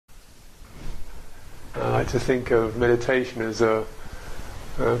like to think of meditation as a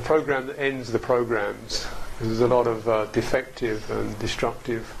program that ends the programs. There's a lot of defective and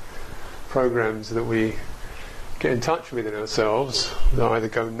destructive programs that we get in touch with in ourselves that either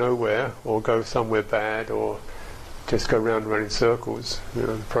go nowhere or go somewhere bad or just go round and round in circles.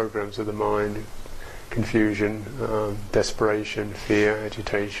 The programs of the mind: confusion, desperation, fear,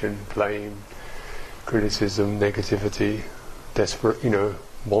 agitation, blame, criticism, negativity,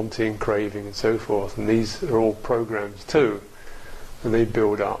 wanting, craving, and so forth. And these are all programs too, and they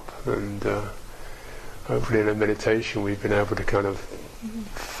build up. And hopefully in a meditation we've been able to kind of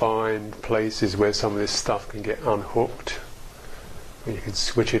find places where some of this stuff can get unhooked, where you can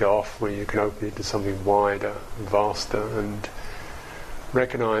switch it off, where you can open it to something wider and vaster, and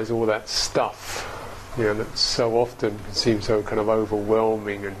recognize all that stuff that so often can seem so kind of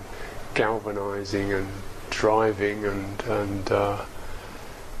overwhelming and galvanizing and driving and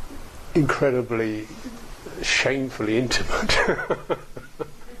incredibly shamefully intimate.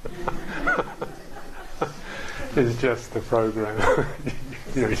 It's just the program.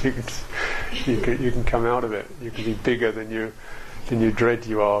 You can come out of it. You can be bigger than you dread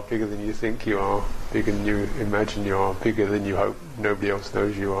you are, bigger than you think you are, bigger than you imagine you are, bigger than you hope nobody else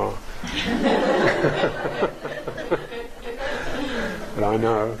knows you are. But I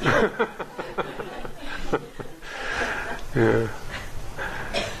know. Yeah.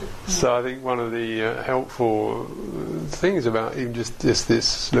 So I think one of the helpful things about even just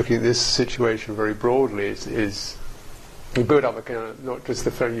this, looking at this situation very broadly, is you build up a kind of, not just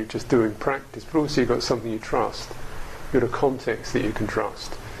the fact you're just doing practice, but also you've got something you trust. You've got a context that you can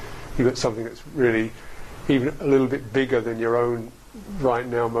trust. You've got something that's really even a little bit bigger than your own right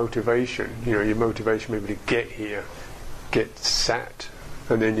now motivation. Your motivation maybe to get here, get sat,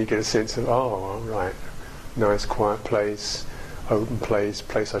 and then you get a sense of, all right, nice quiet place, open place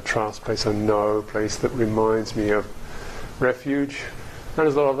I trust, place I know, place that reminds me of refuge. And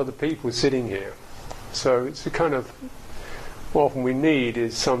there's a lot of other people sitting here. So it's a kind of, what often we need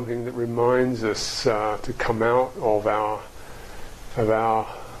is something that reminds us to come out of our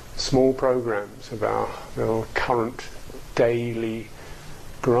small programs, of our little current daily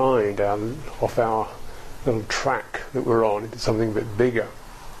grind, off our little track that we're on, into something a bit bigger.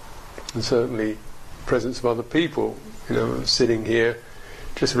 And certainly the presence of other people, sitting here,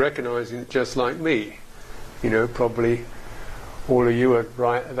 just recognizing that just like me, probably all of you are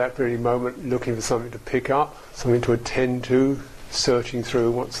right at that very moment looking for something to pick up, something to attend to, searching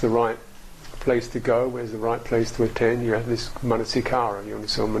through what's the right place to go, where's the right place to attend. You have this manasikara, you only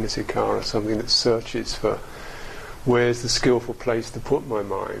saw manasikara, something that searches for where's the skillful place to put my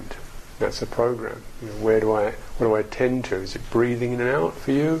mind. That's a program. What do I attend to? Is it breathing in and out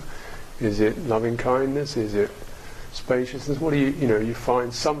for you? Is it loving kindness? Is it spaciousness? What do you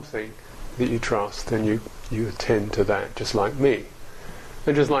find something that you trust and you attend to that, just like me.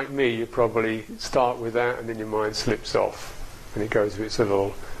 And just like me, you probably start with that and then your mind slips off and it goes with its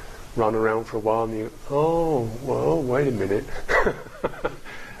little run around for a while and you wait a minute.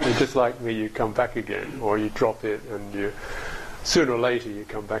 And just like me, you come back again, or you drop it and sooner or later you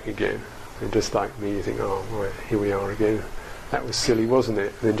come back again. And just like me, you think, right, here we are again. That was silly, wasn't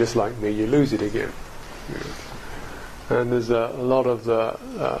it? And then just like me, you lose it again. And there's a lot of the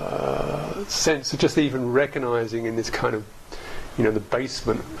sense of just even recognizing in this kind of, the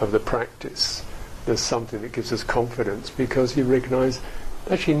basement of the practice, there's something that gives us confidence, because you recognize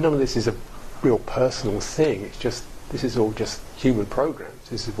actually none of this is a real personal thing. It's just, this is all just human programs.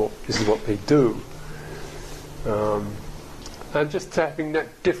 This is what they do. And just having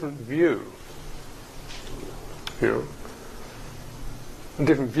that different view, a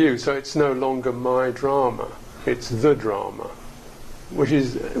different view. So it's no longer my drama. It's the drama, which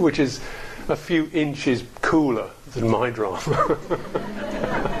is a few inches cooler than my drama.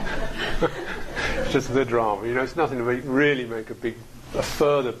 It's just the drama. It's nothing to really make a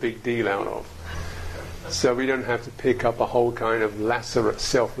further big deal out of. So we don't have to pick up a whole kind of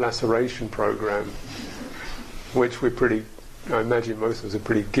self-laceration program, which I imagine most of us are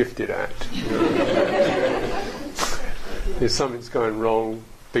pretty gifted at. If something's going wrong,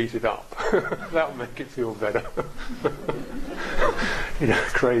 beat it up. That'll make it feel better.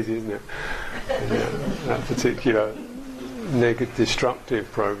 Crazy, isn't it? That particular negative, destructive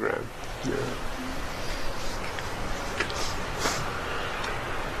program.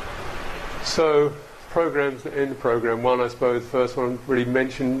 So, programs that end the program. One, I suppose, the first one really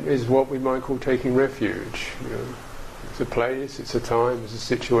mentioned is what we might call taking refuge. It's a place, it's a time, it's a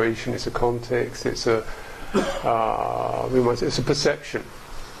situation, it's a context, it's a it's a perception.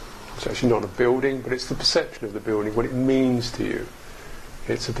 It's actually not a building, but it's the perception of the building, what it means to you.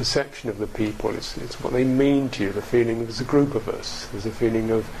 It's a perception of the people. It's what they mean to you. The feeling of there's a group of us. There's a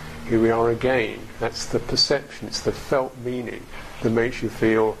feeling of here we are again. That's the perception. It's the felt meaning that makes you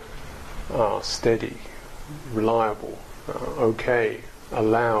feel steady, reliable, okay,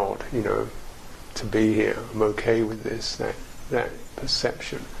 allowed. To be here. I'm okay with this. That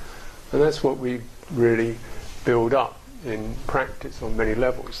perception, and that's what we really build up in practice on many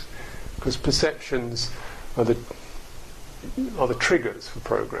levels, because perceptions are the triggers for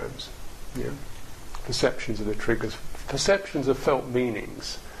programs. Perceptions are the triggers. Perceptions are felt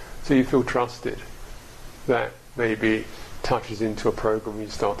meanings, so you feel trusted. That maybe touches into a program, you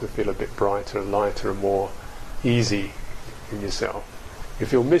start to feel a bit brighter and lighter and more easy in yourself. You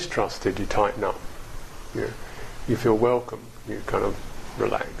feel mistrusted, you tighten up. You feel welcome, you kind of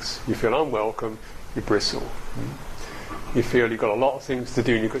relax. You feel unwelcome, you bristle. You feel you've got a lot of things to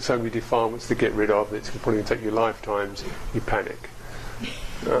do and you've got so many defilements to get rid of, it's probably going to take you lifetimes, you panic.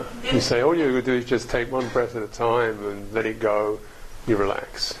 You say all you're going to do is just take one breath at a time and let it go, you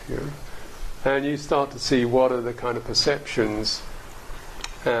relax. And you start to see what are the kind of perceptions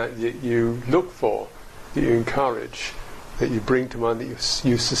that you look for, that you encourage, that you bring to mind, that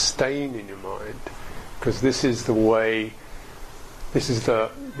you sustain in your mind. Because this is the way, this is the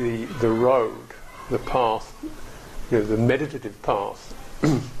road, the path, the meditative path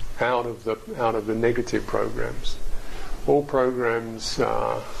out of the negative programs. All programs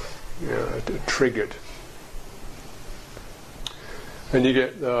are triggered, and you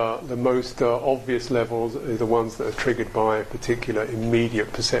get the most obvious levels are the ones that are triggered by particular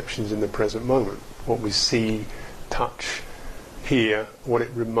immediate perceptions in the present moment. What we see, touch, hear, what it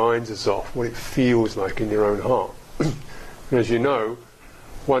reminds us of, what it feels like in your own heart. And as you know,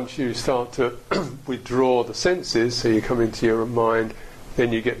 once you start to withdraw the senses, so you come into your mind,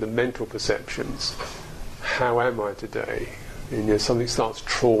 then you get the mental perceptions. How am I today? And something starts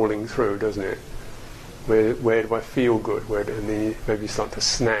trawling through, doesn't it? Where do I feel good? And then you maybe start to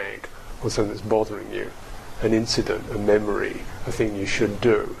snag on something that's bothering you, an incident, a memory, a thing you should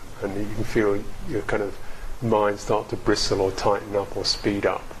do, and you can feel your kind of mind start to bristle or tighten up or speed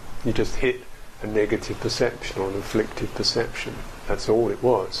up. You just hit a negative perception or an afflictive perception. That's all it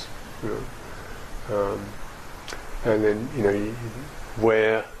was. And then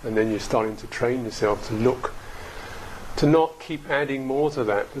and then you're starting to train yourself to look, to not keep adding more to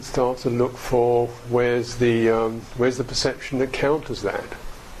that, but start to look for where's the perception that counters that,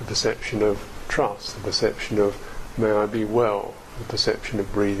 the perception of trust, the perception of may I be well, the perception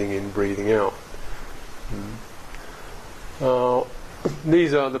of breathing in, breathing out.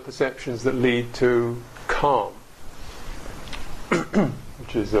 These are the perceptions that lead to calm,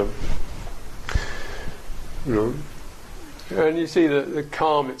 which is and you see that the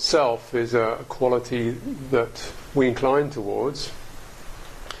calm itself is a quality that we incline towards.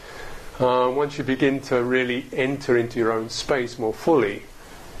 Once you begin to really enter into your own space more fully,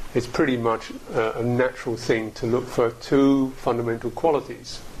 it's pretty much a natural thing to look for two fundamental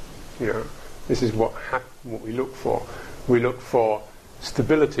qualities. This is what we look for. We look for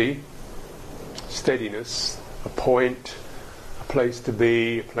stability, steadiness, a point, a place to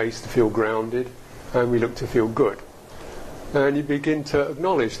be, a place to feel grounded, and we look to feel good. And you begin to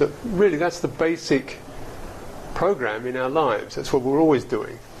acknowledge that really that's the basic program in our lives. That's what we're always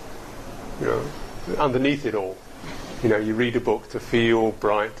doing. Underneath it all. You read a book to feel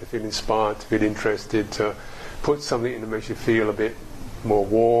bright, to feel inspired, to feel interested, to put something in that makes you feel a bit more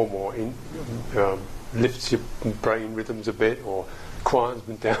warm, or lifts your brain rhythms a bit, or quietens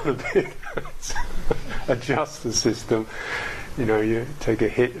them down a bit. Adjusts the system. You take a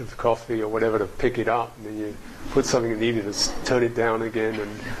hit of coffee or whatever to pick it up, and then you put something in the evening to turn it down again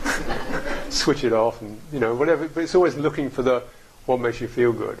and switch it off, and whatever. But it's always looking for what makes you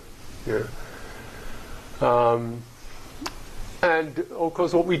feel good. And of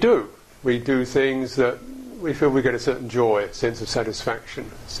course, what we do things that we feel we get a certain joy, a sense of satisfaction,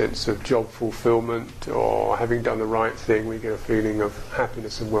 a sense of job fulfillment, or having done the right thing, we get a feeling of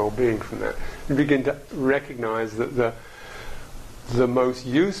happiness and well-being from that. We begin to recognise that the most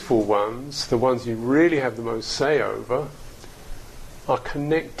useful ones, the ones you really have the most say over, are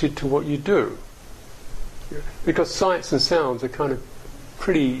connected to what you do. Because sights and sounds are kind of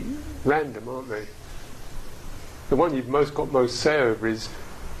pretty random, aren't they? The one you've got most say over is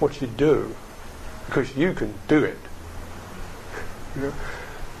what you do, because you can do it.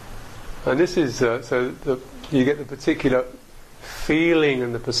 And this is you get the particular feeling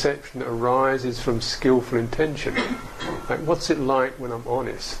and the perception that arises from skillful intention. Like, what's it like when I'm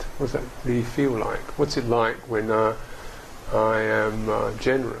honest? What does that really feel like? What's it like when I am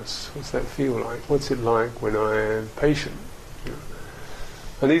generous? What's that feel like? What's it like when I am patient?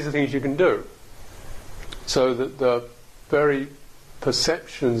 And these are things you can do. So that the very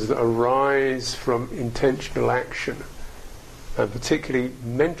perceptions that arise from intentional action, and particularly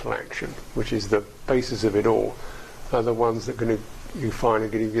mental action, which is the basis of it all, are the ones that you find are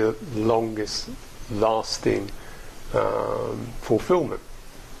going to give you the longest lasting fulfillment.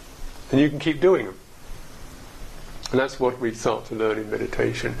 And you can keep doing them. And that's what we start to learn in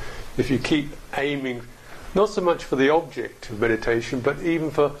meditation. If you keep aiming, not so much for the object of meditation, but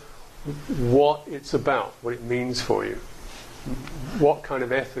even for what it's about, what it means for you, what kind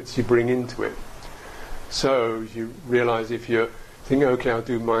of efforts you bring into it. So you realize if you're thinking, okay, I'll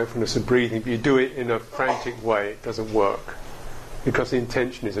do mindfulness and breathing, but you do it in a frantic way, it doesn't work. Because the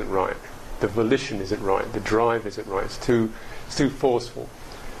intention isn't right, the volition isn't right, the drive isn't right, it's too forceful,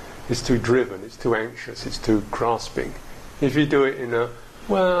 it's too driven, it's too anxious, it's too grasping. If you do it in a,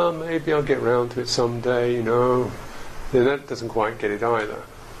 well, maybe I'll get round to it someday, then that doesn't quite get it either.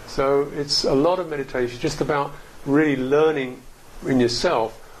 So it's a lot of meditation just about really learning in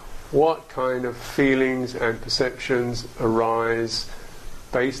yourself what kind of feelings and perceptions arise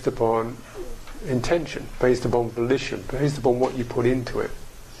based upon intention, based upon volition, based upon what you put into it.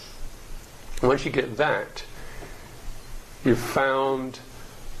 And once you get that, you've found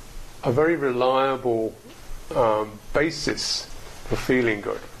a very reliable basis for feeling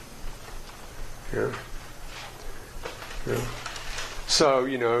good. Yeah. So,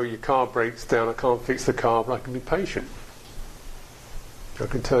 your car breaks down, I can't fix the car, but I can be patient. I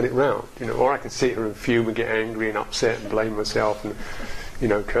can turn it round, or I can sit here and fume and get angry and upset and blame myself and,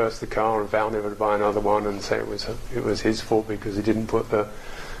 curse the car and vow never to buy another one and say it was his fault because he didn't put the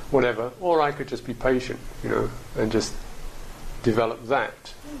whatever. Or I could just be patient, and just develop that,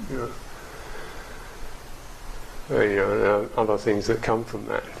 other things that come from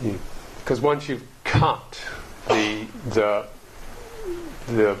that. Because once you've cut the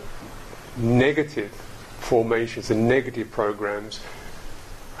negative formations, the negative programs,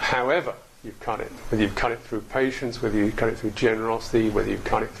 however you've cut it, whether you've cut it through patience, whether you cut it through generosity, whether you've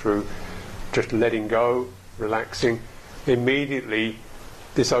cut it through just letting go, relaxing, immediately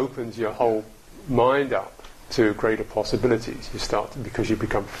this opens your whole mind up to greater possibilities. Because you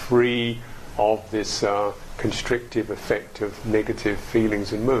become free of this constrictive effect of negative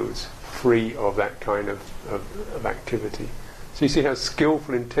feelings and moods, free of that kind of activity. So you see how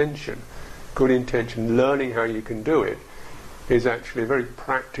skillful intention, good intention, learning how you can do it, is actually a very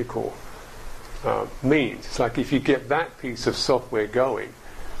practical means. It's like if you get that piece of software going,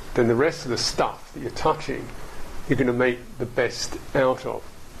 then the rest of the stuff that you're touching, you're going to make the best out of.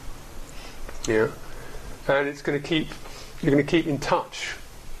 Yeah, and it's going to keep. You're going to keep in touch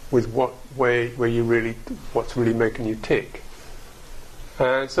with what's really making you tick.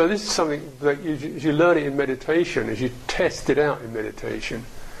 And so this is something that as you learn it in meditation, as you test it out in meditation,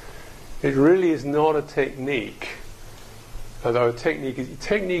 it really is not a technique. Although a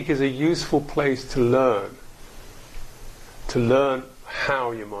technique is a useful place to learn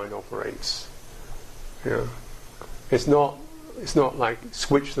how your mind operates. It's not like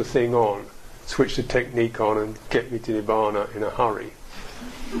switch the thing on, switch the technique on and get me to Nibbana in a hurry.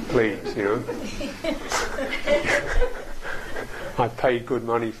 Please, I paid good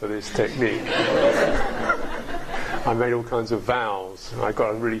money for this technique. I made all kinds of vows. I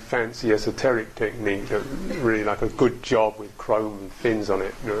got a really fancy esoteric technique that really like a good job with chrome and fins on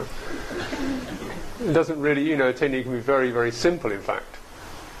it. It doesn't really, a technique can be very, very simple. In fact,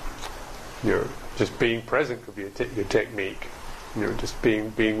 just being present could be your technique. Just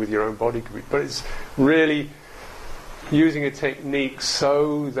being with your own body could be. But it's really using a technique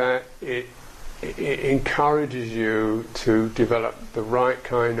so that it encourages you to develop the right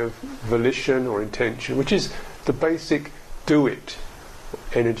kind of volition or intention, which is the basic do-it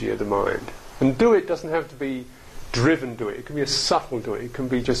energy of the mind. And do-it doesn't have to be driven do-it. It can be a subtle do-it. It can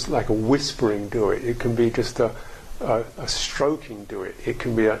be just like a whispering do-it. It can be just a stroking do-it. It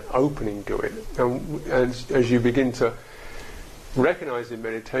can be an opening do-it. And as you begin to recognize in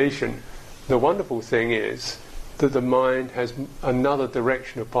meditation, the wonderful thing is that the mind has another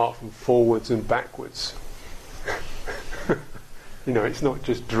direction apart from forwards and backwards. It's not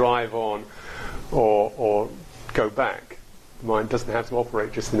just drive on or go back. The mind doesn't have to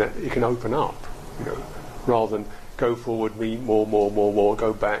operate just in that. It can open up, rather than go forward, more,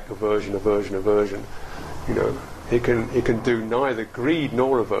 go back, aversion. It can do neither greed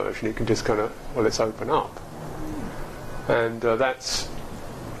nor aversion. It can just kind of, let's open up. And that's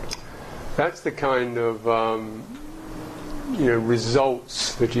the kind of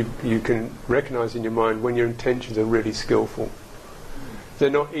results that you can recognize in your mind when your intentions are really skillful. They're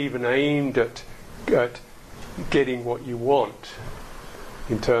not even aimed at getting what you want.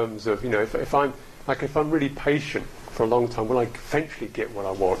 in terms of, if I'm really patient for a long time, will I eventually get what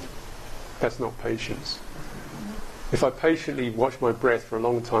I want? That's not patience. If I patiently watch my breath for a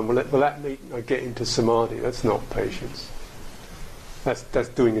long time, will that make I get into samadhi? That's not patience. That's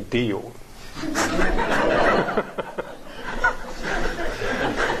doing a deal.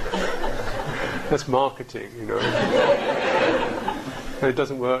 That's marketing, And it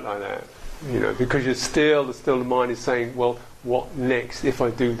doesn't work like that, because you're still the mind is saying, well, what next? If I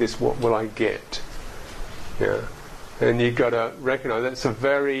do this, what will I get? Yeah, and you've got to recognise that's a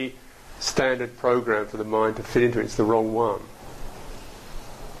very standard program for the mind to fit into. It's the wrong one.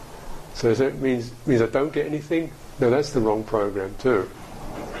 So does that means I don't get anything? No, that's the wrong program too.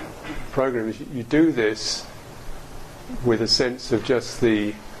 The program is you do this with a sense of just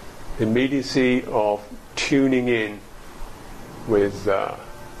the immediacy of tuning in with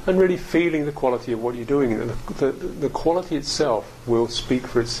and really feeling the quality of what you're doing. The quality itself will speak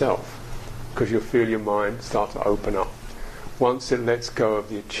for itself, because you'll feel your mind start to open up once it lets go of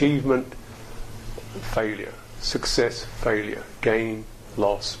the achievement, failure, success, failure, gain,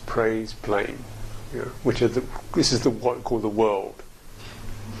 loss, praise, blame, which are this is what we call the world.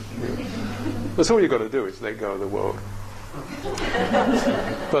 That's all you've got to do is let go of the world.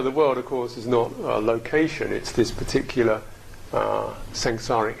 But the world, of course, is not a location. It's this particular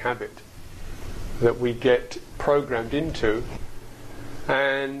samsaric habit that we get programmed into,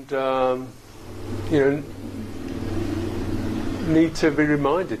 and need to be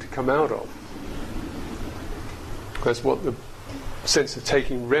reminded to come out of. That's what the sense of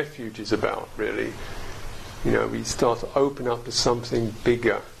taking refuge is about, really. We start to open up to something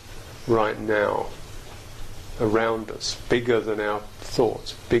bigger right now around us, bigger than our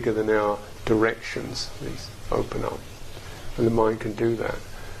thoughts, bigger than our directions. These open up, and the mind can do that.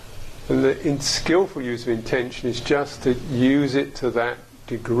 And the skillful use of intention is just to use it to that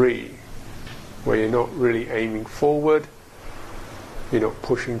degree where you're not really aiming forward, you're not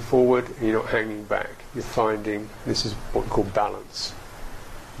pushing forward, and you're not hanging back. You're finding, this is what we call balance.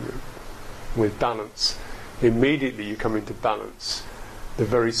 With balance, immediately you come into balance. The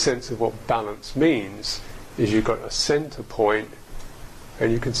very sense of what balance means is you've got a center point,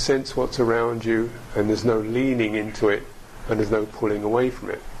 and you can sense what's around you, and there's no leaning into it, and there's no pulling away from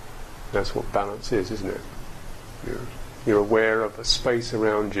it. That's what balance is, isn't it? You're aware of a space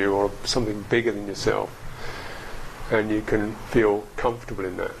around you, or something bigger than yourself, and you can feel comfortable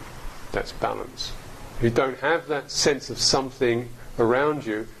in that. That's balance. If you don't have that sense of something around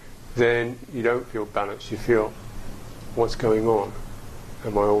you, then you don't feel balanced. You feel, what's going on?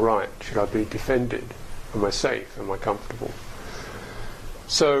 Am I all right? Should I be defended? Am I safe? Am I comfortable?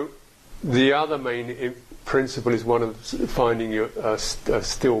 So the other main principle is one of finding a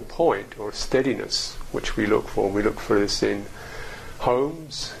still point, or a steadiness, which we look for. We look for this in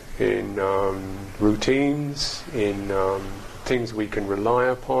homes, in routines, in things we can rely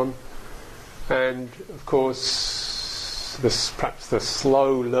upon. And of course, perhaps the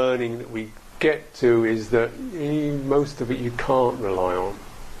slow learning that we get to is that most of it you can't rely on.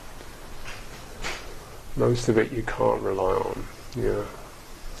 Most of it you can't rely on.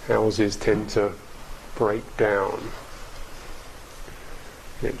 Houses tend to break down,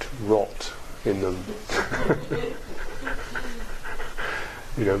 get rot in them.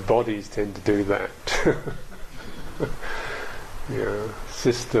 Bodies tend to do that.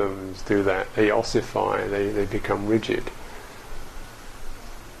 Systems do that. They ossify, they become rigid.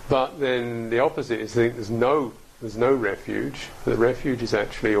 But then the opposite is there's no refuge. The refuge is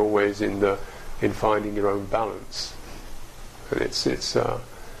actually always in finding your own balance, and it's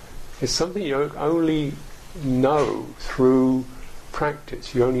something you only know through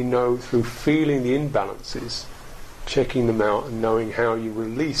practice. You only know through feeling the imbalances, checking them out, and knowing how you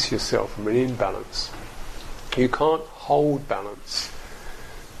release yourself from an imbalance. You can't hold balance.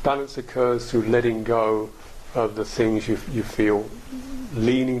 Balance occurs through letting go of the things you feel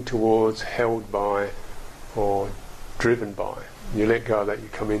leaning towards, held by, or driven by. You let go of that, you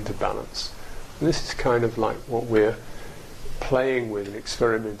come into balance. And this is kind of like what we're playing with and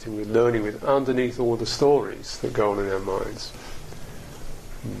experimenting with, learning with, underneath all the stories that go on in our minds.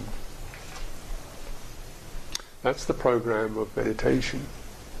 That's the program of meditation.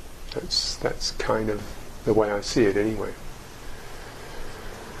 That's kind of the way I see it anyway.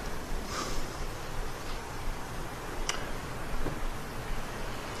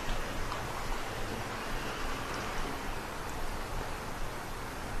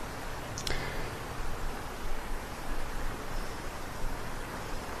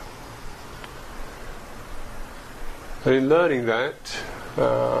 And in learning that,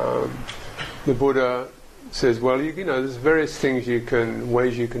 the Buddha says, well, you know, there's various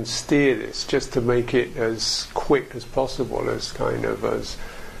ways you can steer this, just to make it as quick as possible, as kind of as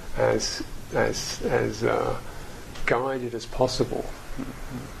guided as possible.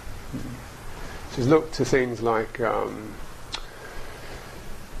 Says, look to things like how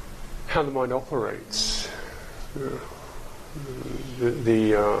the mind operates,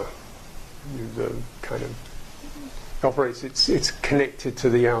 the kind of operates. It's connected to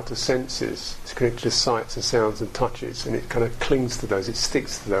the outer senses. It's connected to sights and sounds and touches, and it kind of clings to those. It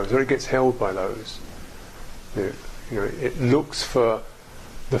sticks to those, or it gets held by those. You know, it looks for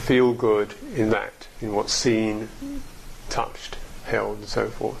the feel good in that, in what's seen, touched, held, and so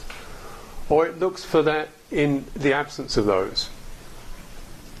forth. Or it looks for that in the absence of those.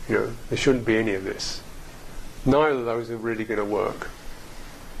 You know, there shouldn't be any of this. Neither of those are really going to work.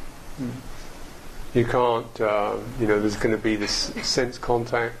 You can't, you know, there's going to be this sense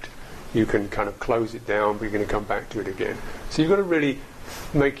contact. You can kind of close it down, but you're going to come back to it again. So you've got to really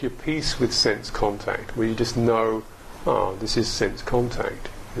make your peace with sense contact, where you just know, oh, this is sense contact,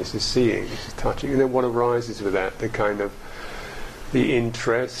 this is seeing, this is touching. And then what arises with that, the kind of the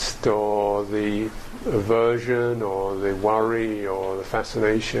interest or the aversion or the worry or the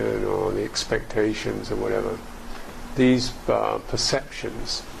fascination or the expectations or whatever. These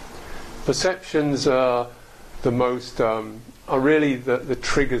perceptions are the most are really the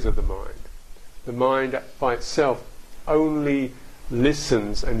triggers of the mind. The mind by itself only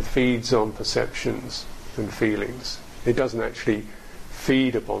listens and feeds on perceptions and feelings. It doesn't actually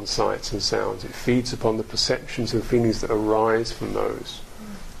feed upon sights and sounds. It feeds upon the perceptions and feelings that arise from those.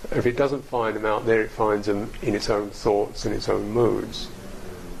 If it doesn't find them out there, it finds them in its own thoughts and its own moods.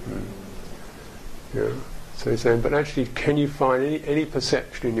 Yeah. So he's saying, but actually, can you find any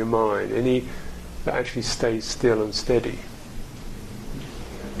perception in your mind, any that actually stays still and steady?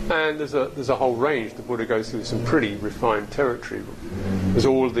 And there's a whole range. The Buddha goes through some pretty refined territory. There's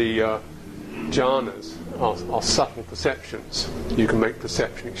all the jhanas are subtle perceptions. You can make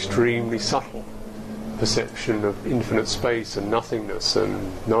perception extremely subtle. Perception of infinite space and nothingness,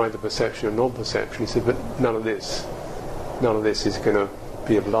 and neither perception and non-perception. He said, but none of this is going to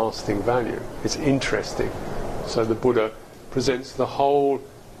be of lasting value. It's interesting. So the Buddha presents the whole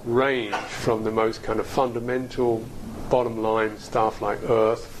range, from the most kind of fundamental bottom line stuff like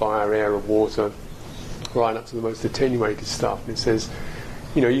earth, fire, air and water, right up to the most attenuated stuff. And it says,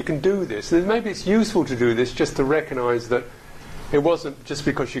 you know, you can do this. And maybe it's useful to do this just to recognise that it wasn't just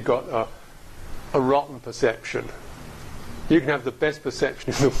because you got a rotten perception. You can have the best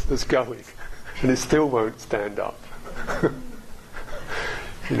perception that's going, and it still won't stand up.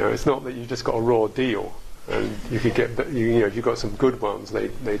 You know, it's not that you just got a raw deal, and you could get, you know, if you've got some good ones, they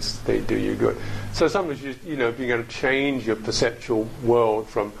do you good. So sometimes you know, being able to change your perceptual world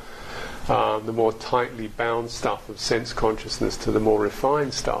from the more tightly bound stuff of sense consciousness to the more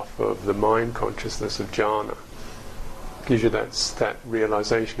refined stuff of the mind consciousness of jhana. Gives you that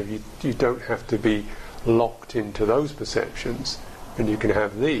realization of you don't have to be locked into those perceptions, and you can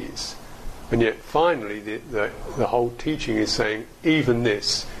have these. And yet finally the whole teaching is saying, even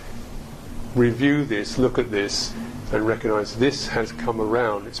this, review this, look at this, and recognize this has come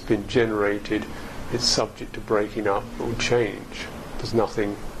around, it's been generated, it's subject to breaking up or change. There's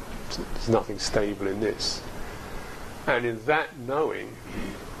nothing stable in this. And in that knowing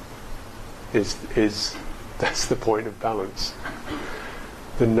is that's the point of balance.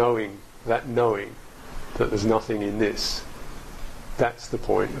 The knowing that there's nothing in this, that's the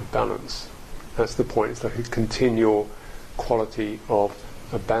point of balance. That's the point. It's like a continual quality of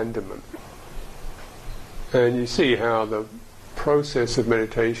abandonment. And you see how the process of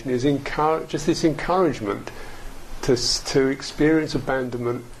meditation is just this encouragement to experience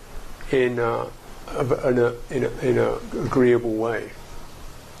abandonment in a agreeable way.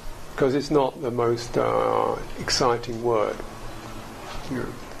 Because it's not the most exciting word.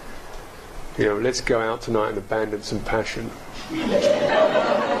 You know, let's go out tonight and abandon some passion.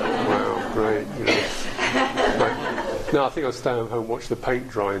 Wow, great. You know. Right. No, I think I'll stay home and watch the paint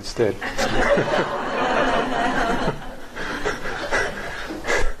dry instead.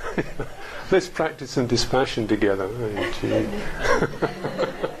 Let's practice some dispassion together. Oh, gee.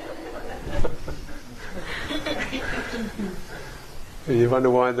 You wonder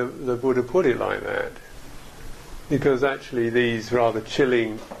why the Buddha put it like that. Because actually these rather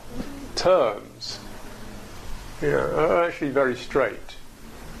chilling terms, you know, are actually very straight.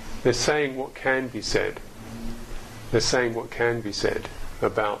 They're saying what can be said. They're saying what can be said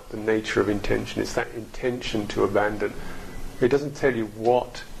about the nature of intention. It's that intention to abandon. It doesn't tell you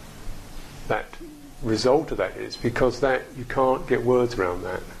what that result of that is, because that you can't get words around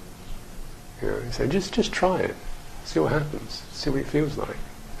that. You say, just try it, see what happens, see what it feels like,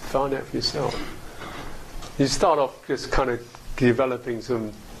 find out for yourself. You start off just kind of developing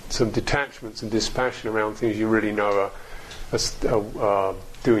some detachment, some dispassion around things you really know are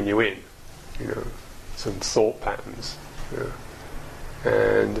doing you in, some thought patterns.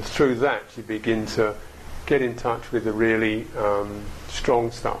 And through that you begin to get in touch with the really strong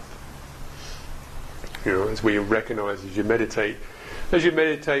stuff. As we recognise as you meditate,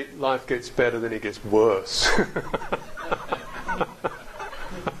 life gets better, then it gets worse.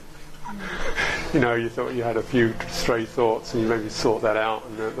 You thought you had a few stray thoughts and you maybe sort that out,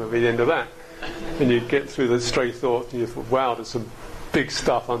 and that'll be the end of that. And you get through the stray thoughts and you thought, wow, there's some big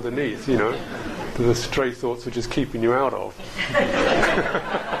stuff underneath, that the stray thoughts are just keeping you out of.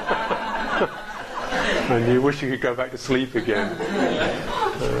 And you wish you could go back to sleep again.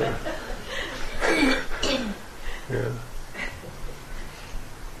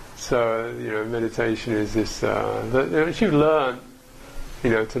 So, meditation is this, if you learn,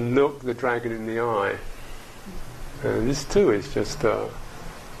 to look the dragon in the eye, this too is just a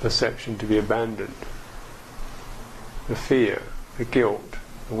perception to be abandoned. The fear, the guilt,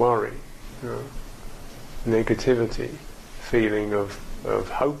 the worry, negativity, feeling of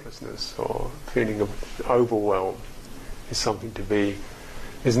hopelessness or feeling of overwhelm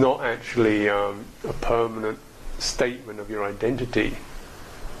is not actually a permanent statement of your identity.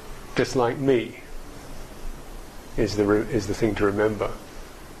 Just like me is the thing to remember.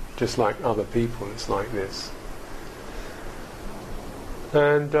 Just like other people, it's like this.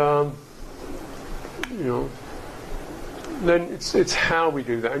 And then it's how we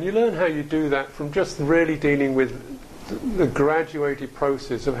do that, and you learn how you do that from just really dealing with the graduated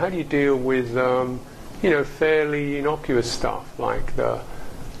process of how do you deal with fairly innocuous stuff like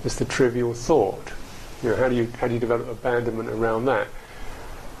just the trivial thought. How do you develop abandonment around that?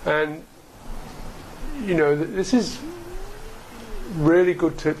 And this is really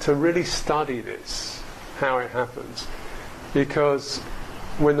good to really study this, how it happens, because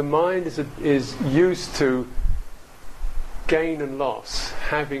when the mind is used to gain and loss,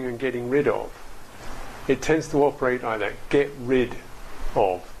 having and getting rid of, it tends to operate like that. Get rid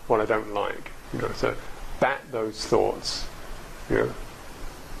of what I don't like, so bat those thoughts,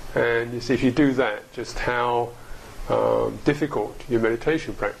 and you see, if you do that, just how difficult your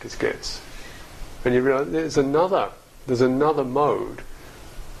meditation practice gets. And you realise there's another mode,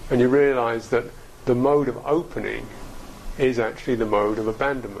 and you realise that the mode of opening is actually the mode of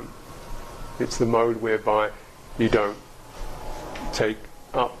abandonment. It's the mode whereby you don't take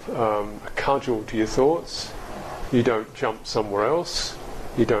up a cudgel to your thoughts, you don't jump somewhere else,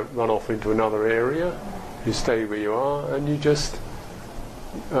 you don't run off into another area, you stay where you are, and you just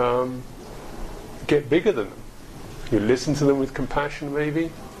get bigger than them. You listen to them with compassion, maybe.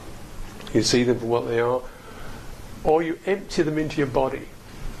 You see them for what they are, or you empty them into your body.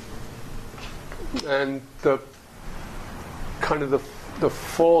 And the kind of the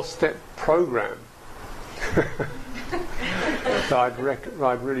four-step program that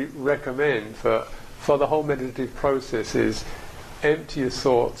I'd really recommend for the whole meditative process is empty your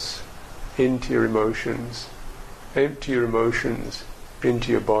thoughts into your emotions, empty your emotions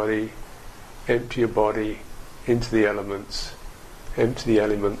into your body, empty your body into the elements, empty the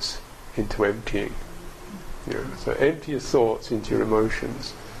elements into emptying. So empty your thoughts into your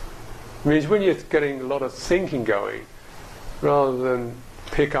emotions. It means when you're getting a lot of thinking going, rather than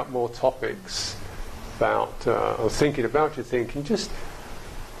pick up more topics about or thinking about your thinking, just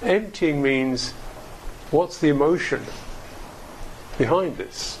emptying means what's the emotion behind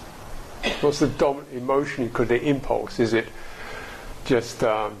this? What's the dominant emotion? Could the impulse? Is it just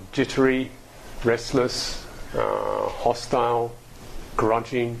jittery, restless, hostile,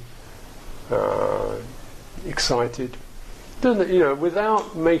 grudging, excited?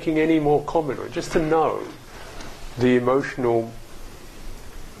 Without making any more comment on it, just to know the emotional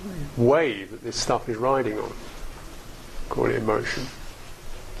wave that this stuff is riding on. Call it emotion.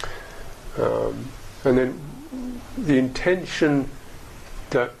 And then the intention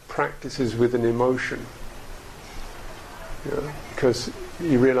that practices with an emotion. Because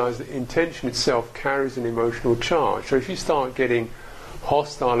you realise that intention itself carries an emotional charge. So if you start getting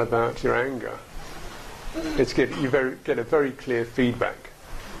hostile about your anger, you get a very clear feedback.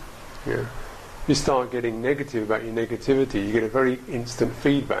 You start getting negative about your negativity, you get a very instant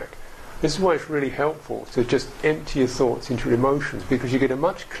feedback. This is why it's really helpful to just empty your thoughts into your emotions, because you get a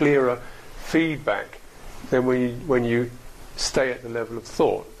much clearer feedback than when you stay at the level of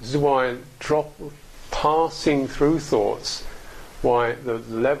thought. This is why passing through thoughts, why the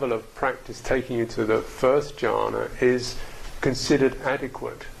level of practice taking you to the first jhana is considered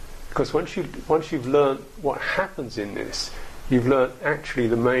adequate, Because once you've learned what happens in this, you've learned actually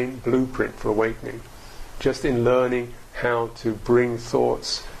the main blueprint for awakening. Just in learning how to bring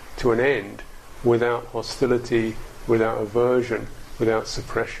thoughts to an end without hostility, without aversion, without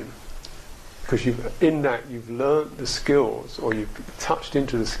suppression. Because in that you've learned the skills, or you've touched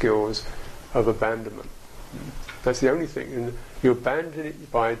into the skills of abandonment. That's the only thing. And you abandon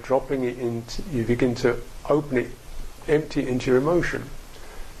it by dropping it into, you begin to open it, empty into your emotion.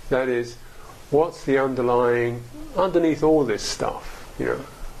 That is, what's the underneath all this stuff,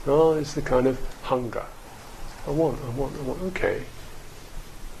 Oh, it's the kind of hunger. I want, okay.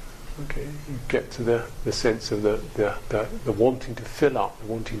 You get to the sense of the wanting to fill up, the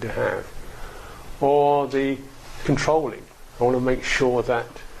wanting to have. Or the controlling. I want to make sure that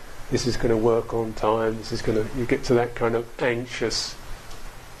this is going to work on time, you get to that kind of anxious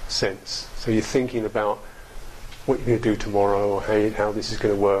sense. So you're thinking about what you're going to do tomorrow, or how this is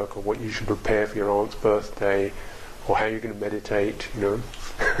going to work, or what you should prepare for your aunt's birthday, or how you're going to meditate, I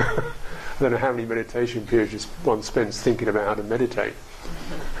don't know how many meditation periods one spends thinking about how to meditate.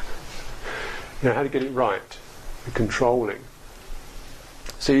 How to get it right, the controlling.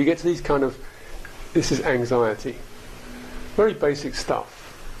 So you get to these kind of, this is anxiety. Very basic stuff.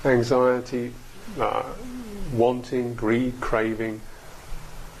 Anxiety, wanting, greed, craving,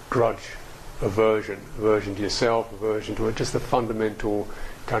 grudge, aversion to yourself, aversion to just the fundamental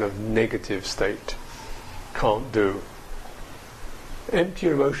kind of negative state. Can't do. Empty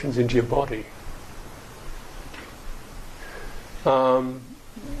your emotions into your body.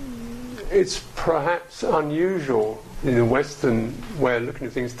 It's perhaps unusual in the Western way of looking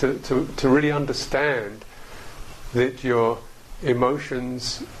at things to really understand that your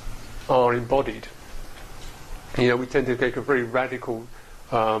emotions are embodied. We tend to take a very radical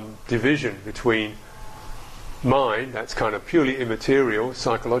division between mind, that's kind of purely immaterial,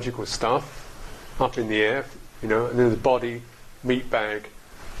 psychological stuff, up in the air, and then the body, meat bag,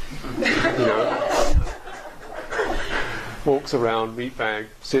 walks around, meat bag,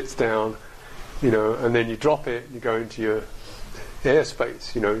 sits down, and then you drop it, you go into your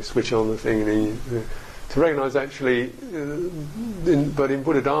airspace, you switch on the thing, and to recognise actually, but in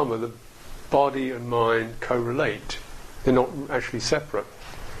Buddha Dharma, the body and mind correlate. They're not actually separate.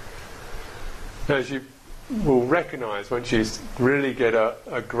 As you will recognise, once you really get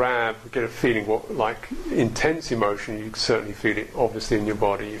a grab, get a feeling, like intense emotion, you certainly feel it obviously in your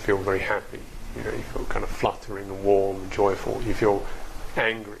body. You feel very happy. You feel kind of fluttering and warm and joyful. You feel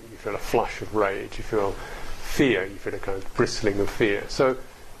angry. You feel a flush of rage. You feel fear. You feel a kind of bristling of fear. So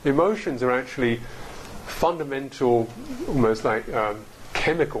emotions are actually fundamental, almost like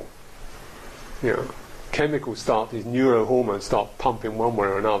chemical. Chemicals start, these neurohormones start pumping one way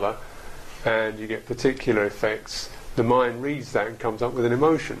or another, and you get particular effects. The mind reads that and comes up with an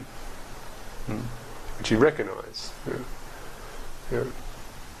emotion, which you recognise.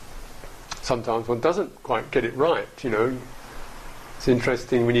 Sometimes one doesn't quite get it right. It's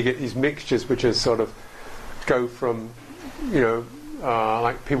interesting when you get these mixtures which are sort of go from,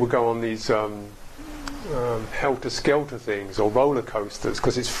 like people go on these helter-skelter things or roller coasters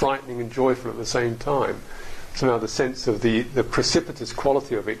because it's frightening and joyful at the same time. Somehow the sense of the precipitous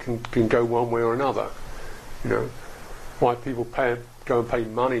quality of it can go one way or another. Why people go and pay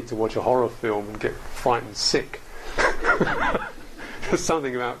money to watch a horror film and get frightened sick. There's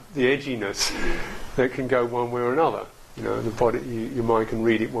something about the edginess that can go one way or another. The body, your mind can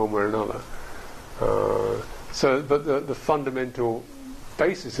read it one way or another. But the fundamental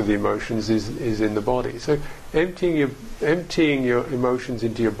basis of the emotions is in the body. So emptying your emotions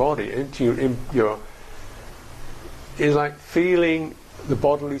into your body, emptying your is like feeling the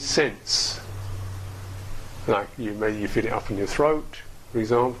bodily sense. Like maybe you feel it up in your throat, for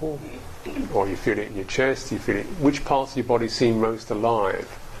example, or you feel it in your chest. You feel it. Which parts of your body seem most alive?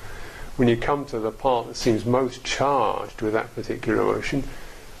 When you come to the part that seems most charged with that particular emotion,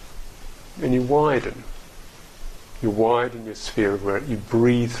 and you widen your sphere of awareness, you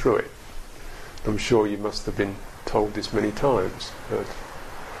breathe through it. I'm sure you must have been told this many times. But,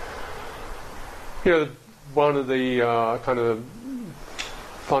 one of the kind of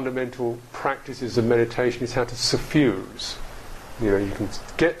fundamental practices of meditation is how to suffuse. You can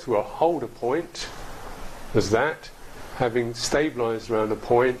get to a holder point, as that, having stabilized around a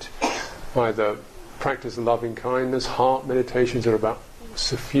point, either practice of loving kindness, heart meditations are about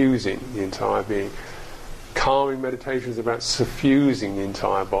suffusing the entire being. Calming meditations are about suffusing the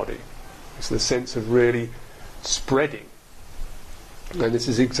entire body. It's the sense of really spreading. And this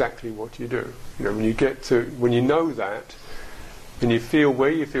is exactly what you do. When you know that, and you feel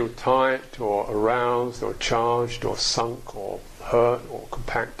where you feel tight or aroused or charged or sunk or hurt or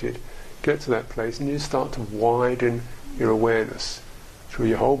compacted, get to that place and you start to widen your awareness through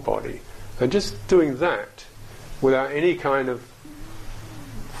your whole body. And just doing that without any kind of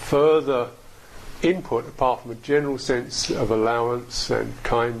further input apart from a general sense of allowance and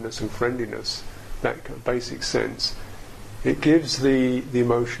kindness and friendliness, that kind of basic sense, it gives the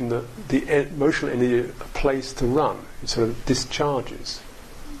emotional energy a place to run. It sort of discharges.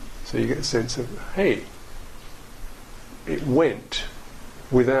 So you get a sense of, hey, it went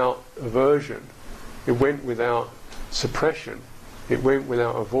without aversion, it went without suppression, it went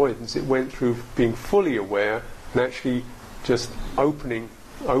without avoidance, it went through being fully aware and actually just opening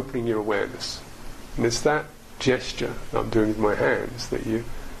your awareness. And it's that gesture that I'm doing with my hands that you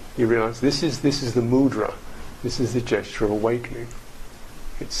realise this is the mudra, this is the gesture of awakening.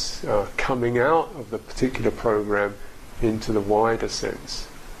 It's coming out of the particular program into the wider sense,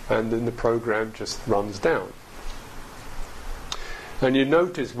 and then the program just runs down. And you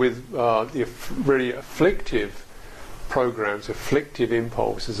notice with the really afflictive programs, afflictive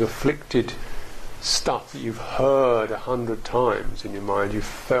impulses, afflicted stuff that you've heard 100 times in your mind, you've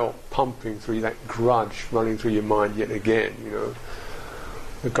felt pumping through, that grudge running through your mind yet again,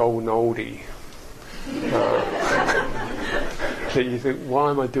 the golden oldie. That you think, why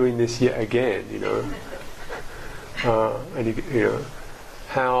am I doing this yet again, and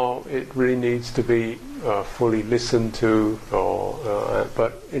how it really needs to be fully listened to,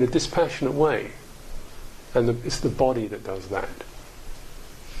 but in a dispassionate way. And it's the body that does that.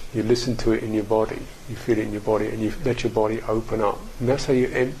 You listen to it in your body, you feel it in your body, and you let your body open up. And that's how you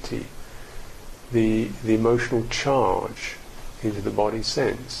empty the emotional charge into the body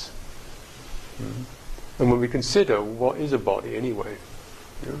sense. And when we consider what is a body anyway,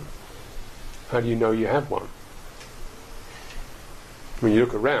 how do you know you have one? When you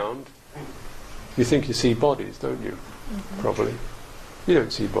look around, you think you see bodies, don't you? Mm-hmm. Probably. You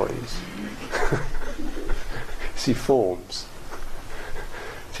don't see bodies. You see forms.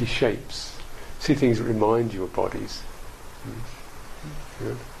 See shapes. See things that remind you of bodies.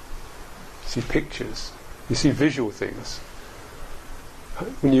 You see pictures. You see visual things.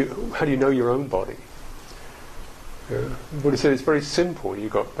 How do you know your own body? Buddha said it's very simple.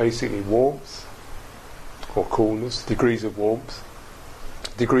 You've got basically warmth or coolness, degrees of warmth,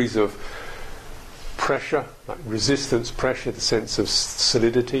 degrees of pressure, like resistance pressure, the sense of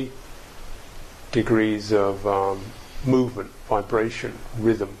solidity, degrees of movement, vibration,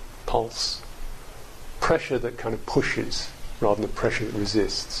 rhythm, pulse, pressure that kind of pushes rather than pressure that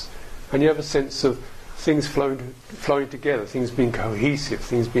resists. And you have a sense of things flowing together, things being cohesive,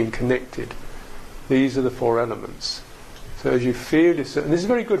 things being connected. These are the four elements. So as you feel this, and this is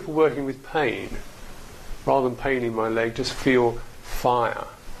very good for working with pain. Rather than pain in my leg, just feel fire,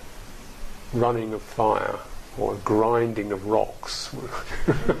 running of fire, or grinding of rocks.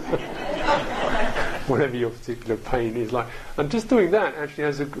 Whatever your particular pain is like. And just doing that actually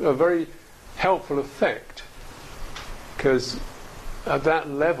has a very helpful effect, because at that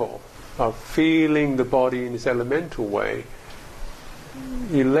level of feeling the body in this elemental way,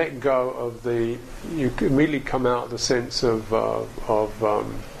 you let go of you immediately come out of the sense of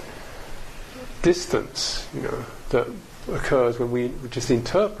distance, that occurs when we just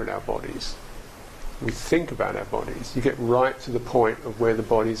interpret our bodies. We think about our bodies. You get right to the point of where the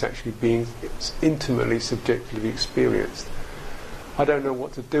body is actually being intimately, subjectively experienced. I don't know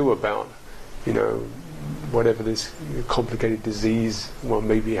what to do about, whatever this complicated disease one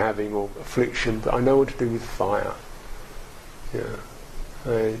may be having or affliction, but I know what to do with fire.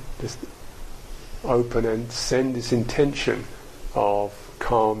 I just open and send this intention of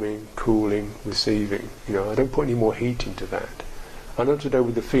calming, cooling, receiving. I don't put any more heat into that. I know what to do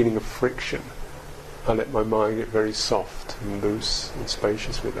with the feeling of friction. I let my mind get very soft and loose and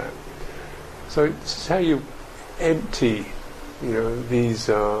spacious with that. So it's how you empty, these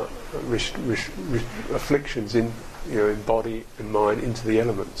afflictions in body and mind into the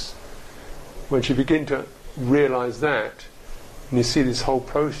elements. Once you begin to realise that, and you see this whole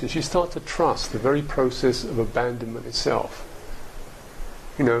process, you start to trust the very process of abandonment itself.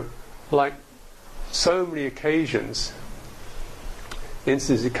 Like so many occasions,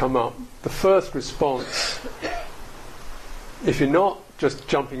 instances that come up, the first response, if you're not just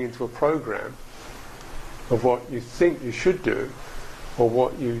jumping into a program of what you think you should do, or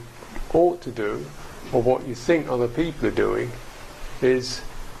what you ought to do, or what you think other people are doing, is,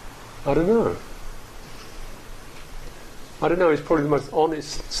 I don't know. I don't know, it's probably the most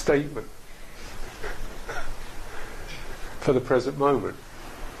honest statement for the present moment.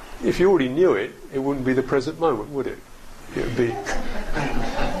 If you already knew it, it wouldn't be the present moment, would it? It would be,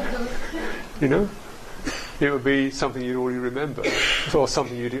 It would be something you'd already remembered, or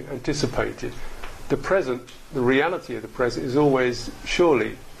something you'd anticipated. The present, the reality of the present is always,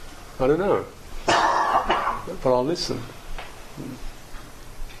 surely, I don't know, but I'll listen.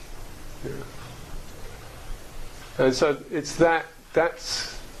 Yeah. And so it's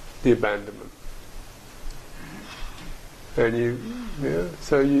that's the abandonment. And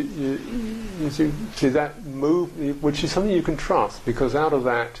so you see that move, which is something you can trust, because out of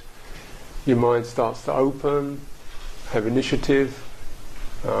that your mind starts to open, have initiative,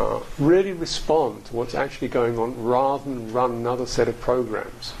 really respond to what's actually going on, rather than run another set of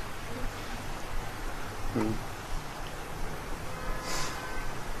programs.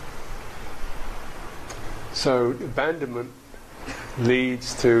 So abandonment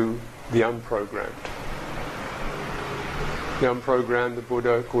leads to the unprogrammed. The unprogrammed, the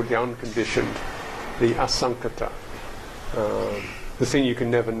Buddha called the unconditioned, the asankata, the thing you can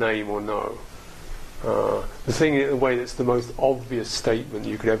never name or know. The thing in a way that's the most obvious statement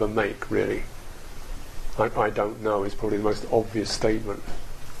you could ever make, really. I don't know is probably the most obvious statement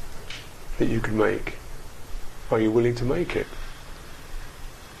that you could make. Are you willing to make it?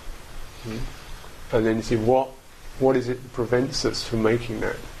 And then you see what is it that prevents us from making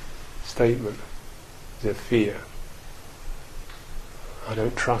that statement? Is there fear? I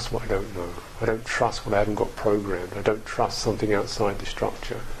don't trust what I don't know. I don't trust what I haven't got programmed. I don't trust something outside the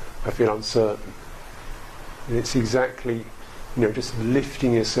structure. I feel uncertain. And it's exactly, just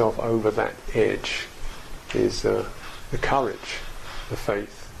lifting yourself over that edge is the courage, the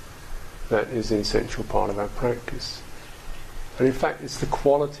faith that is an essential part of our practice. And in fact, it's the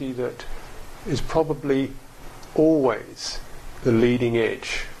quality that is probably always the leading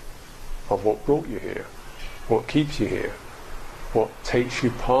edge of what brought you here, what keeps you here, what takes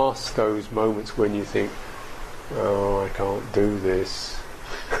you past those moments when you think, oh, I can't do this.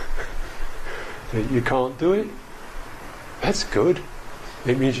 You can't do it? That's good.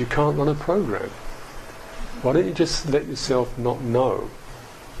 It means you can't run a program. Why don't you just let yourself not know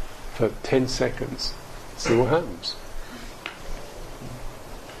for 10 seconds, see what happens.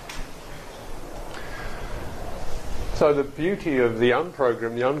 So the beauty of the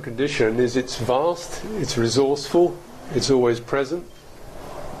unprogrammed, the unconditioned, is it's vast, it's resourceful, it's always present.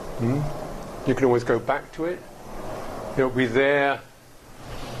 You can always go back to it. It'll be there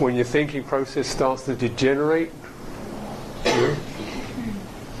when your thinking process starts to degenerate.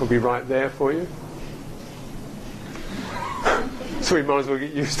 It'll be right there for you. So we might as well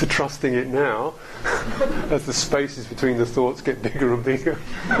get used to trusting it now, as the spaces between the thoughts get bigger and bigger.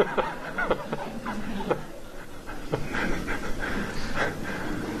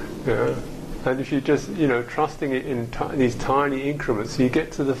 Yeah. And if you just, trusting it in these tiny increments, you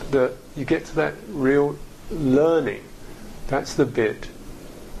get to you get to that real learning. That's the bit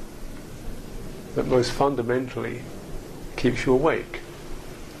that most fundamentally keeps you awake.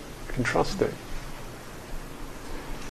 You can trust it.